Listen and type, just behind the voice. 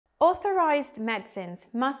Authorized medicines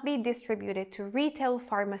must be distributed to retail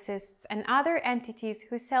pharmacists and other entities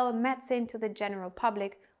who sell medicine to the general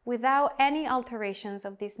public without any alterations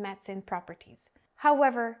of these medicine properties.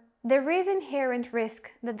 However, there is inherent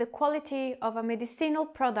risk that the quality of a medicinal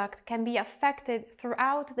product can be affected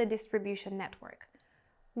throughout the distribution network.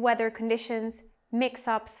 Weather conditions,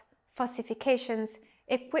 mix-ups, falsifications,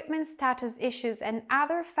 equipment status issues, and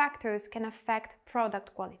other factors can affect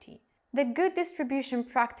product quality. The Good Distribution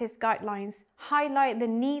Practice Guidelines highlight the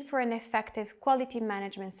need for an effective quality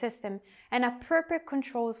management system and appropriate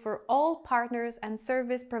controls for all partners and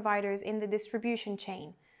service providers in the distribution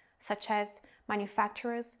chain, such as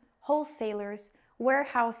manufacturers, wholesalers,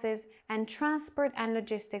 warehouses, and transport and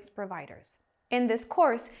logistics providers. In this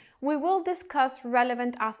course, we will discuss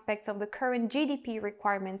relevant aspects of the current GDP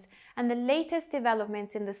requirements and the latest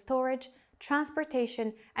developments in the storage,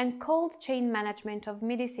 transportation, and cold chain management of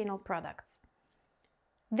medicinal products.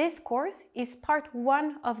 This course is part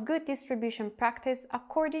 1 of Good Distribution Practice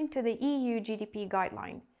according to the EU GDP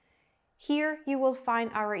Guideline. Here you will find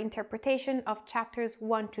our interpretation of chapters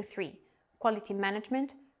 1 to 3, Quality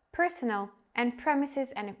Management, Personnel, and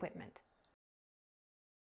Premises and Equipment.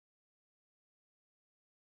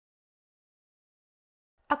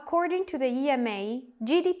 According to the EMA,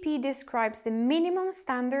 GDP describes the minimum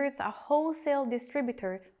standards a wholesale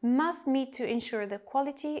distributor must meet to ensure the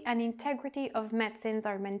quality and integrity of medicines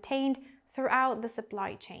are maintained throughout the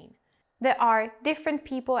supply chain. There are different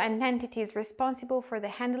people and entities responsible for the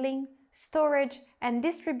handling, storage, and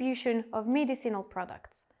distribution of medicinal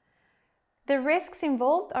products. The risks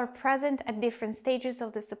involved are present at different stages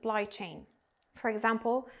of the supply chain. For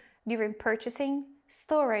example, during purchasing,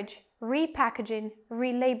 storage, repackaging,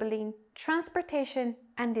 relabeling, transportation,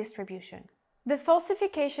 and distribution. The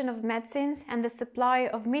falsification of medicines and the supply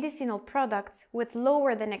of medicinal products with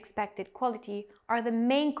lower than expected quality are the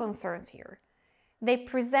main concerns here. They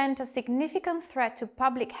present a significant threat to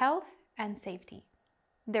public health and safety.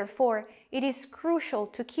 Therefore, it is crucial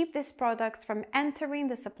to keep these products from entering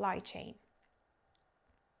the supply chain.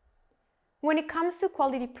 When it comes to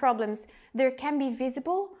quality problems, there can be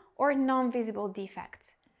visible or non-visible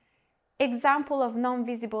defects. Examples of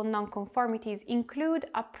non-visible non-conformities include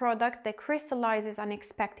a product that crystallizes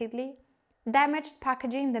unexpectedly, damaged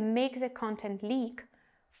packaging that makes the content leak,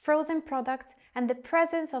 frozen products, and the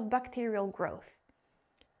presence of bacterial growth.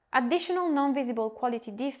 Additional non-visible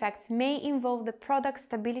quality defects may involve the product's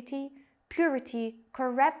stability, purity,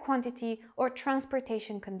 correct quantity, or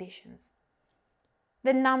transportation conditions.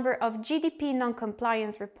 The number of GDP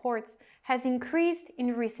non-compliance reports has increased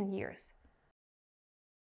in recent years.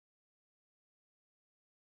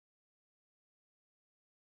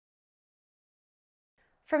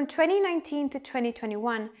 From 2019 to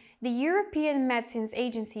 2021, the European Medicines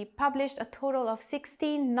Agency published a total of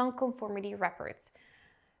 16 non-conformity reports.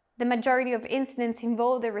 The majority of incidents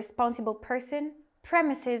involve the responsible person,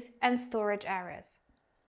 premises, and storage areas.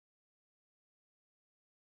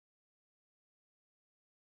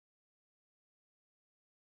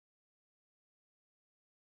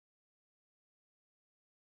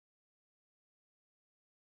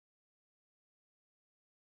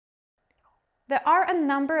 There are a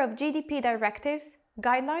number of GDP directives,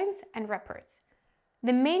 guidelines, and reports.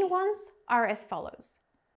 The main ones are as follows.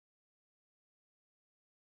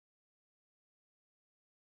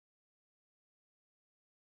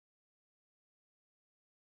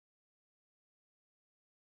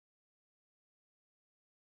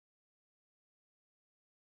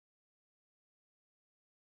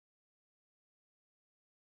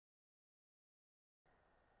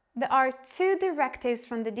 There are 2 directives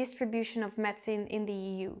from the distribution of medicine in the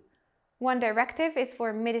EU. One directive is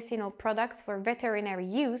for medicinal products for veterinary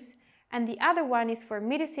use, and the other one is for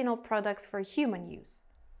medicinal products for human use.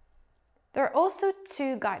 There are also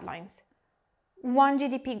 2 guidelines. One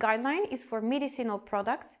GDP guideline is for medicinal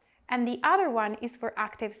products, and the other one is for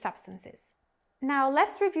active substances. Now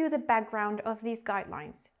let's review the background of these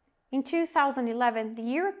guidelines. In 2011, the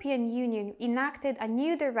European Union enacted a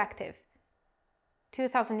new directive,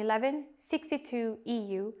 2011-62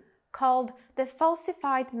 EU, called the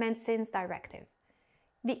Falsified Medicines Directive.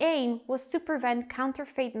 The aim was to prevent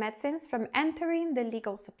counterfeit medicines from entering the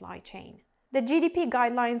legal supply chain. The GDP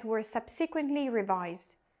guidelines were subsequently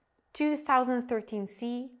revised. 2013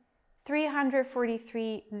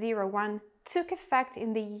 C-343/01 took effect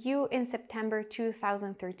in the EU in September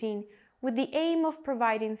 2013 with the aim of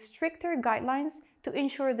providing stricter guidelines to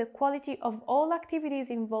ensure the quality of all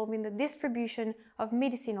activities involved in the distribution of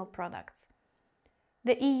medicinal products.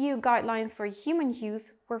 The EU guidelines for human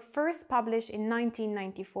use were first published in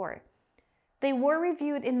 1994. They were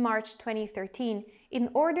reviewed in March 2013 in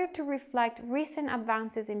order to reflect recent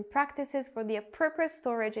advances in practices for the appropriate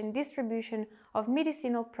storage and distribution of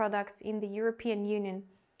medicinal products in the European Union,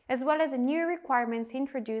 as well as the new requirements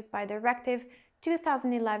introduced by Directive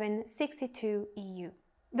 2011/62 EU.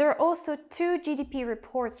 There are also 2 GDP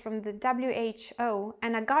reports from the WHO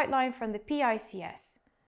and a guideline from the PICS.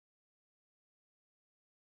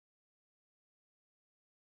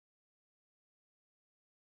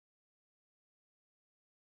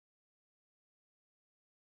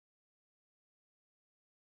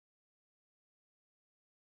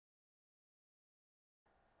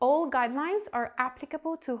 All guidelines are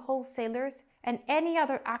applicable to wholesalers and any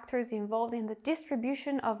other actors involved in the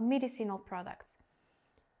distribution of medicinal products.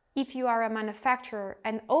 If you are a manufacturer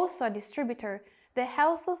and also a distributor, the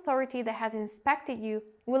health authority that has inspected you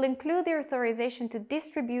will include the authorization to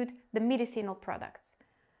distribute the medicinal products.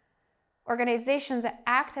 Organizations that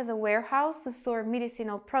act as a warehouse to store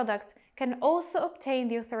medicinal products can also obtain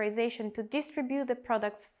the authorization to distribute the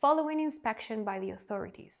products following inspection by the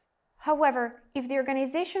authorities. However, if the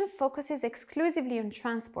organization focuses exclusively on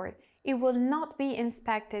transport, it will not be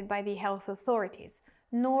inspected by the health authorities,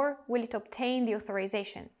 nor will it obtain the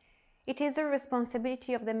authorization. It is the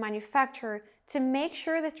responsibility of the manufacturer to make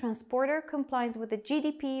sure the transporter complies with the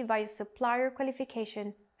GDP via supplier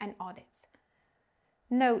qualification and audits.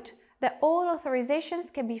 Note that all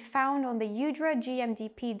authorizations can be found on the UDRA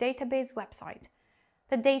GMDP database website.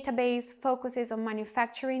 The database focuses on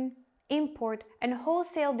manufacturing, import, and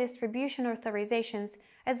wholesale distribution authorizations,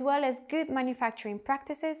 as well as good manufacturing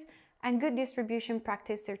practices and good distribution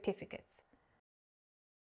practice certificates.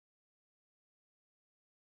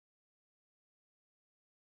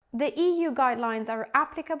 The EU guidelines are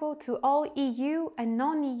applicable to all EU and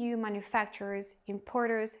non-EU manufacturers,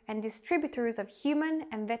 importers, and distributors of human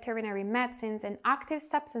and veterinary medicines and active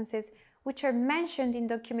substances which are mentioned in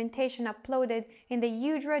documentation uploaded in the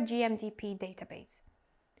UDRA GMDP database.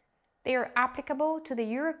 They are applicable to the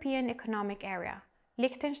European Economic Area,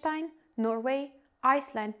 Liechtenstein, Norway,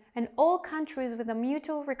 Iceland, and all countries with a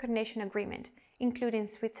mutual recognition agreement, including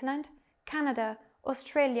Switzerland, Canada,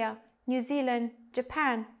 Australia, New Zealand,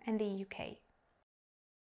 Japan, and the UK.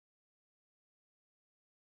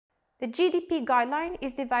 The GDP guideline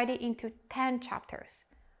is divided into 10 chapters.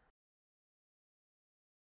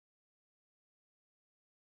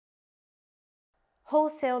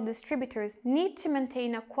 Wholesale distributors need to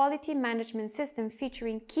maintain a quality management system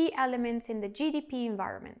featuring key elements in the GDP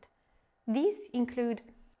environment. These include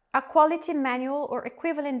a quality manual or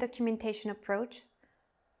equivalent documentation approach,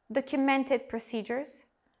 documented procedures,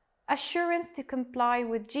 assurance to comply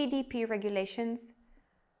with GDP regulations,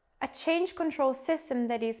 a change control system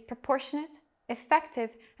that is proportionate,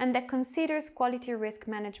 effective, and that considers quality risk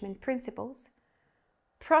management principles,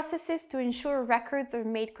 processes to ensure records are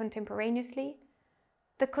made contemporaneously,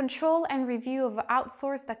 the control and review of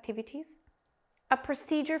outsourced activities, a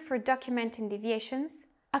procedure for documenting deviations,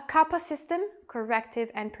 a CAPA system,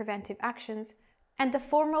 corrective and preventive actions, and the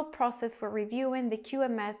formal process for reviewing the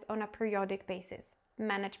QMS on a periodic basis,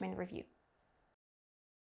 management review.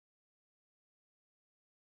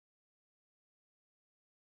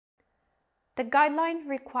 The guideline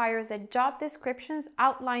requires that job descriptions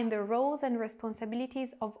outline the roles and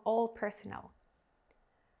responsibilities of all personnel.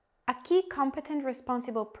 A key competent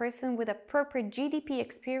responsible person with appropriate GDP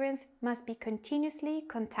experience must be continuously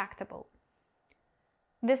contactable.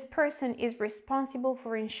 This person is responsible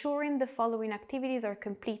for ensuring the following activities are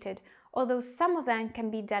completed, although some of them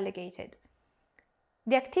can be delegated.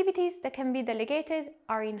 The activities that can be delegated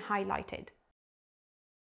are highlighted.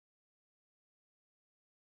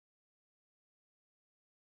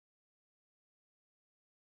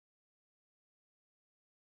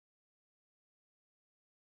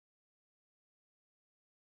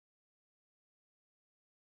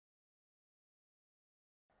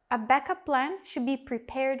 A backup plan should be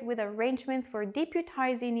prepared with arrangements for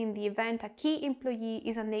deputizing in the event a key employee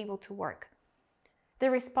is unable to work.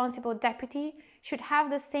 The responsible deputy should have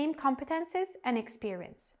the same competences and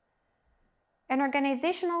experience. An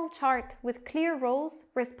organizational chart with clear roles,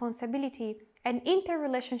 responsibility, and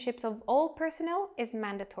interrelationships of all personnel is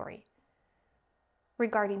mandatory.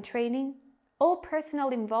 Regarding training, all personnel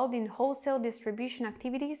involved in wholesale distribution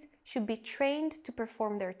activities should be trained to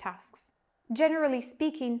perform their tasks. Generally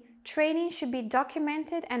speaking, training should be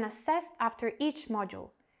documented and assessed after each module.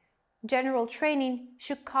 General training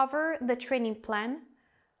should cover the training plan,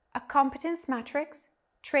 a competence matrix,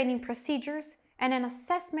 training procedures, and an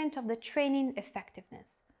assessment of the training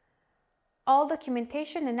effectiveness. All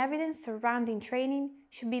documentation and evidence surrounding training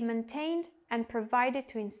should be maintained and provided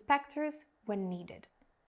to inspectors when needed.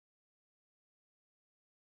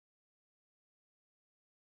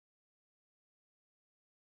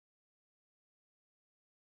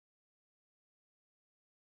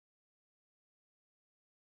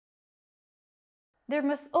 There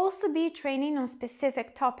must also be training on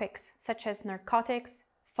specific topics such as narcotics,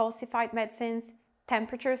 falsified medicines,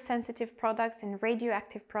 temperature-sensitive products, and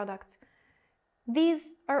radioactive products.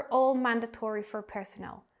 These are all mandatory for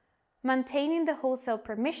personnel. Maintaining the wholesale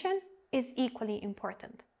permission is equally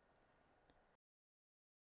important.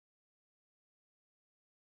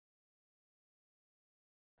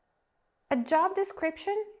 A job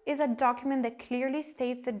description is a document that clearly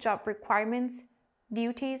states the job requirements,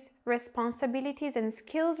 duties, responsibilities, and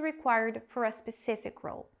skills required for a specific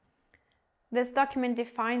role. This document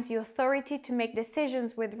defines the authority to make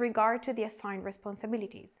decisions with regard to the assigned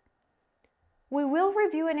responsibilities. We will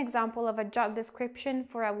review an example of a job description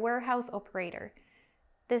for a warehouse operator.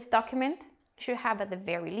 This document should have, at the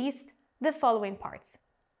very least, the following parts: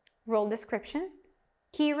 role description,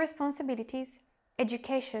 key responsibilities,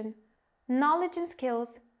 education, knowledge and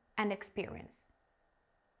skills, and experience.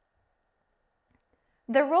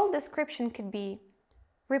 The role description could be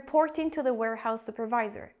reporting to the warehouse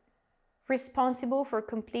supervisor, responsible for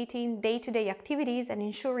completing day-to-day activities and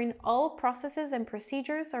ensuring all processes and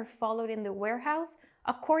procedures are followed in the warehouse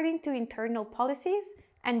according to internal policies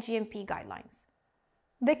and GMP guidelines.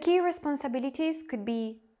 The key responsibilities could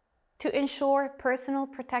be to ensure personal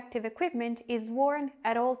protective equipment is worn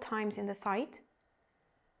at all times in the site,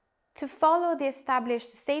 to follow the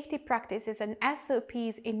established safety practices and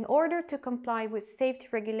SOPs in order to comply with safety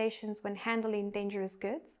regulations when handling dangerous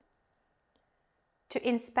goods, to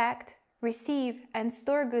inspect, receive, and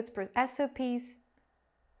store goods per SOPs,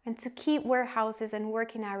 and to keep warehouses and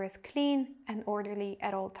working areas clean and orderly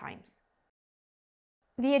at all times.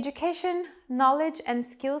 The education, knowledge, and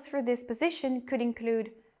skills for this position could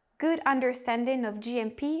include good understanding of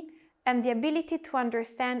GMP and the ability to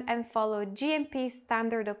understand and follow GMP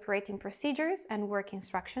standard operating procedures and work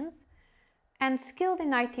instructions, and skilled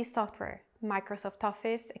in IT software, Microsoft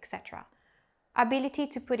Office, etc. Ability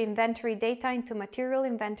to put inventory data into material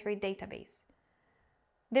inventory database.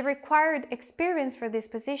 The required experience for this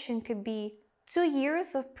position could be 2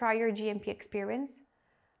 years of prior GMP experience,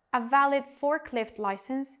 a valid forklift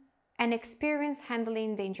license, and experience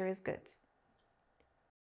handling dangerous goods.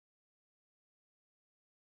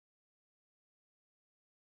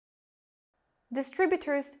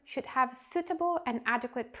 Distributors should have suitable and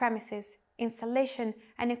adequate premises, installation,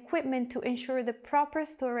 and equipment to ensure the proper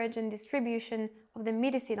storage and distribution of the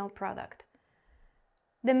medicinal product.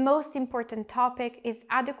 The most important topic is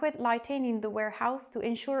adequate lighting in the warehouse to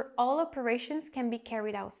ensure all operations can be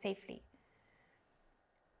carried out safely.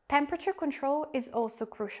 Temperature control is also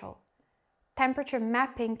crucial. Temperature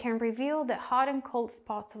mapping can reveal the hot and cold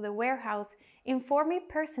spots of the warehouse, informing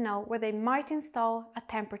personnel where they might install a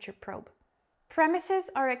temperature probe. Premises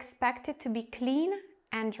are expected to be clean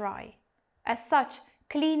and dry. As such,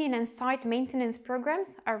 cleaning and site maintenance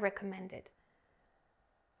programs are recommended.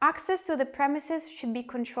 Access to the premises should be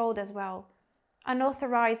controlled as well.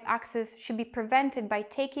 Unauthorized access should be prevented by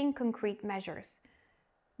taking concrete measures.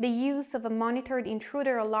 The use of a monitored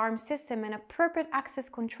intruder alarm system and appropriate access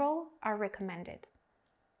control are recommended.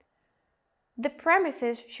 The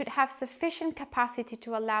premises should have sufficient capacity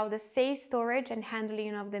to allow the safe storage and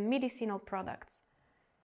handling of the medicinal products.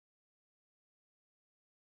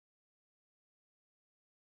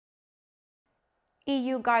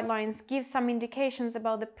 EU guidelines give some indications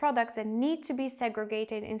about the products that need to be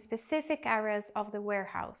segregated in specific areas of the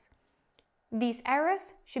warehouse. These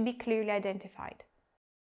areas should be clearly identified.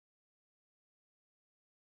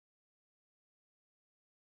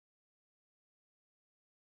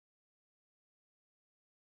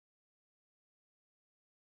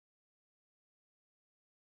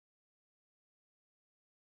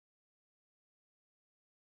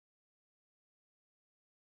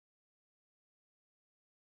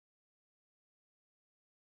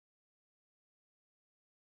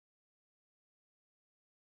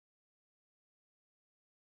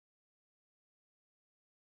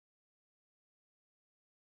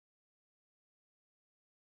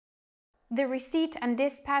 The receipt and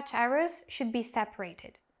dispatch areas should be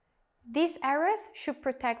separated. These areas should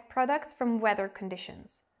protect products from weather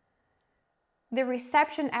conditions. The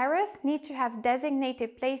reception areas need to have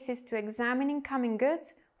designated places to examine incoming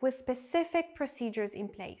goods with specific procedures in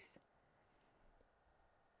place.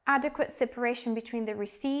 Adequate separation between the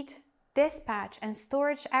receipt, dispatch, and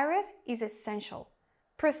storage areas is essential.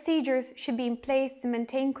 Procedures should be in place to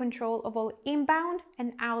maintain control of all inbound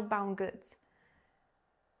and outbound goods.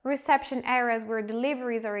 Reception areas where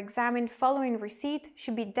deliveries are examined following receipt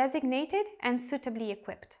should be designated and suitably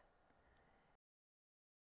equipped.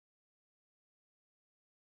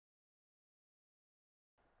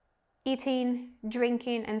 Eating,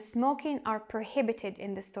 drinking, and smoking are prohibited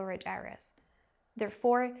in the storage areas.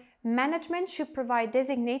 Therefore, management should provide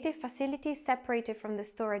designated facilities separated from the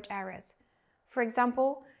storage areas. For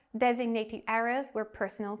example, designated areas where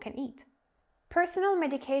personnel can eat. Personal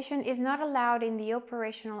medication is not allowed in the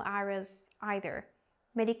operational areas either.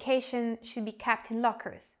 Medication should be kept in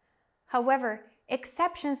lockers. However,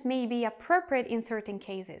 exceptions may be appropriate in certain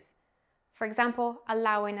cases. For example,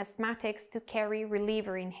 allowing asthmatics to carry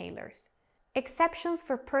reliever inhalers. Exceptions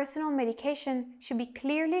for personal medication should be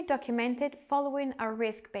clearly documented following a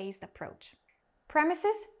risk-based approach.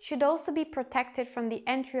 Premises should also be protected from the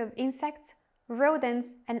entry of insects,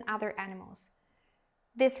 rodents, and other animals.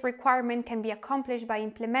 This requirement can be accomplished by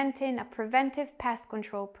implementing a preventive pest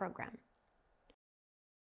control program.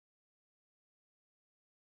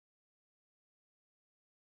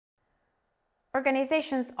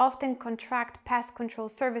 Organizations often contract pest control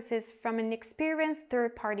services from an experienced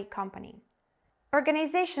third-party company.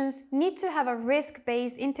 Organizations need to have a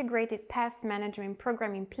risk-based integrated pest management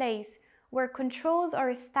program in place where controls are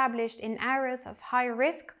established in areas of high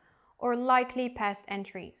risk or likely pest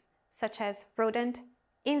entries, such as rodent,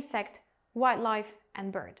 insect, wildlife,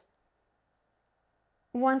 and bird.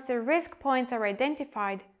 Once the risk points are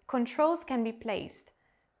identified, controls can be placed,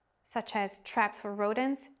 such as traps for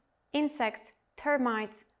rodents, insects,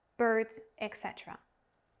 termites, birds, etc.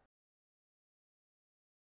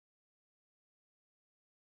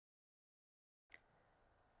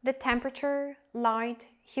 The temperature, light,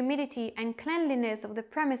 humidity, and cleanliness of the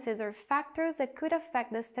premises are factors that could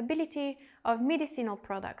affect the stability of medicinal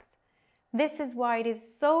products. This is why it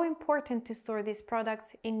is so important to store these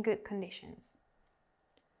products in good conditions.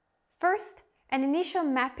 First, an initial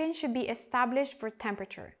mapping should be established for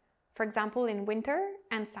temperature, for example in winter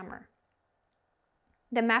and summer.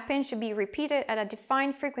 The mapping should be repeated at a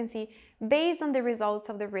defined frequency based on the results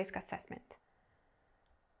of the risk assessment.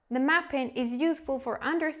 The mapping is useful for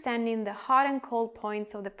understanding the hot and cold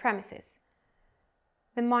points of the premises.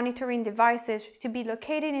 The monitoring devices should be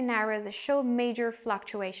located in areas that show major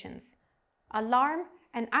fluctuations. Alarm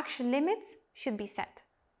and action limits should be set.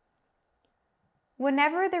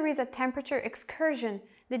 Whenever there is a temperature excursion,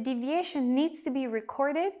 the deviation needs to be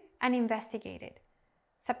recorded and investigated.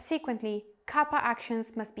 Subsequently, CAPA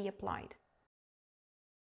actions must be applied.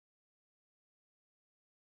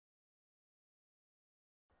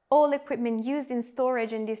 All equipment used in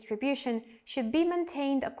storage and distribution should be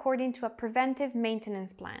maintained according to a preventive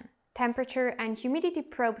maintenance plan. Temperature and humidity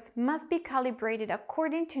probes must be calibrated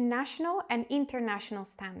according to national and international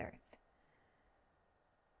standards.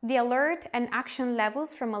 The alert and action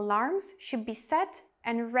levels from alarms should be set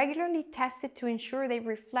and regularly tested to ensure they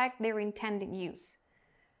reflect their intended use.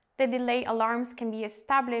 The delay alarms can be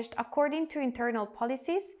established according to internal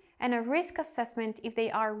policies and a risk assessment if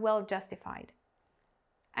they are well justified.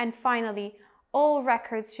 And finally, all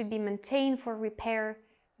records should be maintained for repair,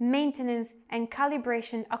 maintenance, and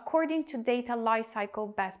calibration according to data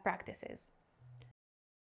lifecycle best practices.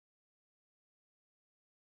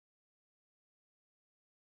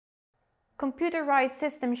 Computerized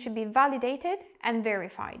systems should be validated and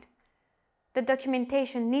verified. The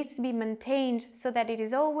documentation needs to be maintained so that it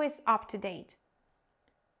is always up to date.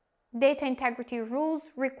 Data integrity rules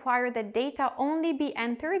require that data only be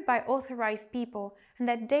entered by authorized people and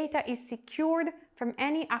that data is secured from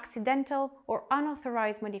any accidental or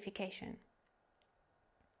unauthorized modification.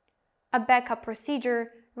 A backup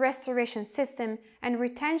procedure, restoration system, and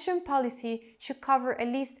retention policy should cover at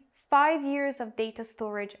least 5 years of data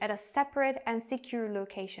storage at a separate and secure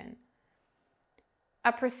location.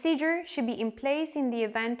 A procedure should be in place in the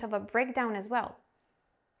event of a breakdown as well.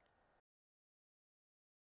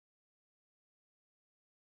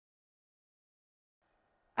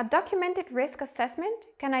 A documented risk assessment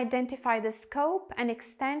can identify the scope and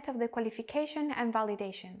extent of the qualification and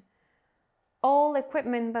validation. All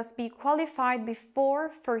equipment must be qualified before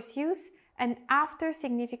first use and after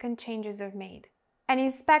significant changes are made. An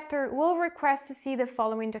inspector will request to see the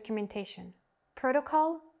following documentation: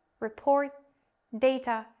 protocol, report,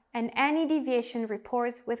 data, and any deviation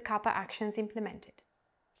reports with CAPA actions implemented.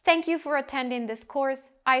 Thank you for attending this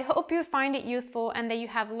course. I hope you find it useful and that you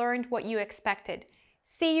have learned what you expected.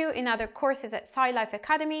 See you in other courses at Scilife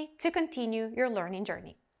Academy to continue your learning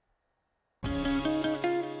journey.